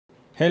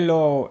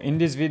Hello, in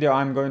this video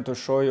I'm going to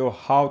show you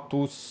how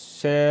to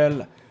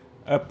sell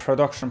a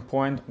production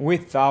point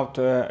without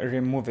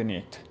removing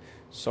it.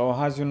 So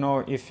as you know,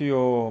 if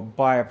you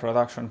buy a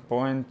production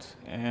point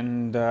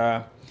and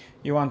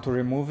you want to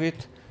remove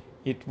it,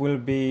 it will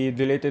be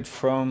deleted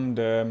from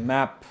the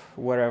map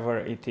wherever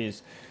it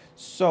is.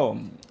 So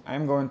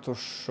I'm going to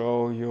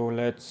show you,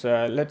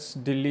 let's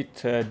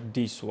delete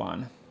this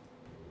one.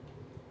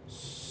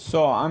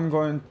 So I'm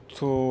going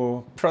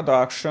to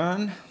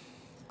production,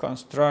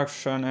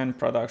 construction and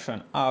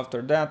production.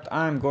 After that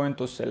I'm going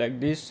to select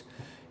this,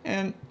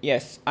 and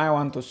yes, I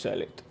want to sell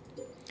it.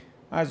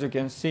 As you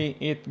can see,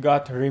 it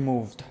got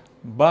removed,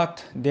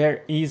 but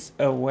there is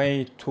a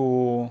way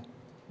to...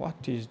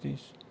 what is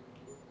this?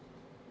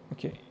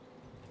 Okay,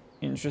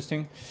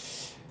 interesting.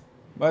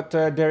 But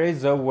there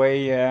is a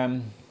way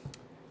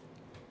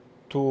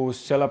to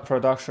sell a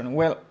production.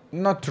 Well,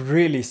 not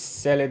really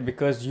sell it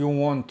because you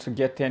won't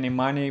get any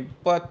money,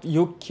 but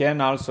you can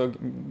also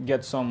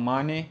get some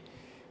money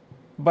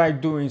by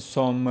doing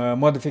some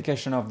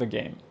modification of the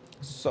game.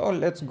 So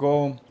let's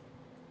go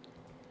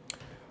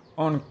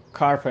on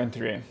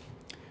carpentry.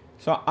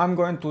 So I'm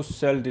going to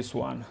sell this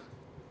one.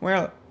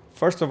 Well,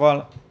 first of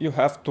all, you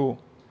have to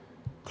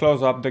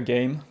close up the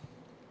game,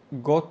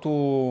 go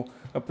to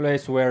a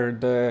place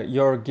where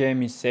your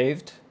game is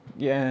saved,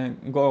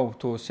 go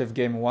to save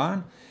game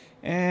 1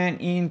 and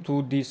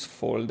into this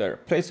folder,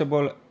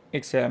 placeable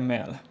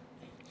XML.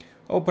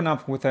 Open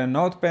up with a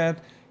notepad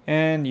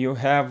and you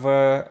have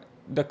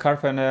the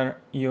Carpenter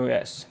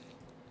US.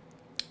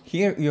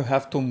 Here you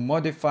have to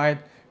modify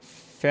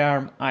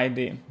firm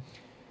ID.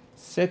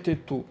 Set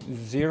it to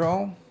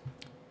 0,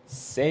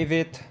 save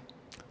it.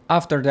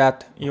 After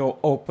that you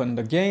open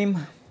the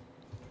game.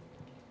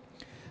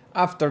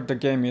 After the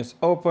game is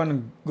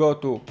open, go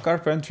to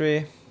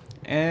carpentry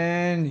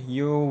and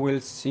you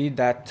will see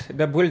that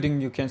the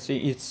building, you can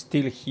see it's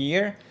still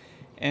here,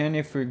 and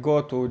if we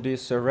go to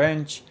this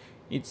range,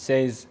 it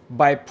says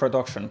buy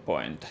production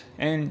point,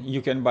 and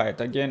you can buy it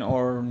again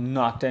or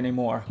not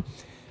anymore.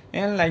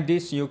 And like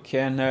this you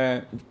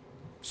can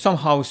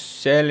somehow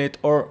sell it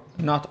or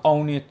not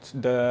own it,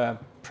 the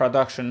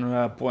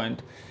production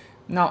point.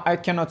 Now I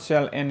cannot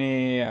sell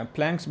any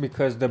planks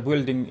because the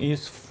building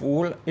is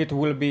full. It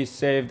will be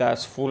saved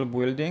as full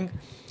building.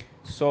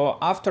 So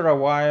after a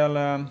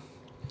while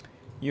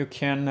you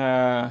can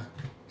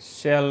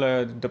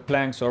sell the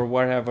planks or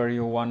whatever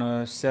you want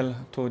to sell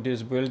to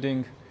this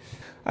building.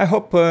 I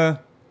hope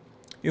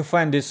you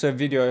find this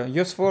video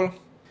useful,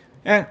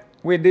 and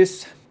with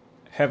this,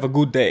 have a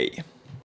good day.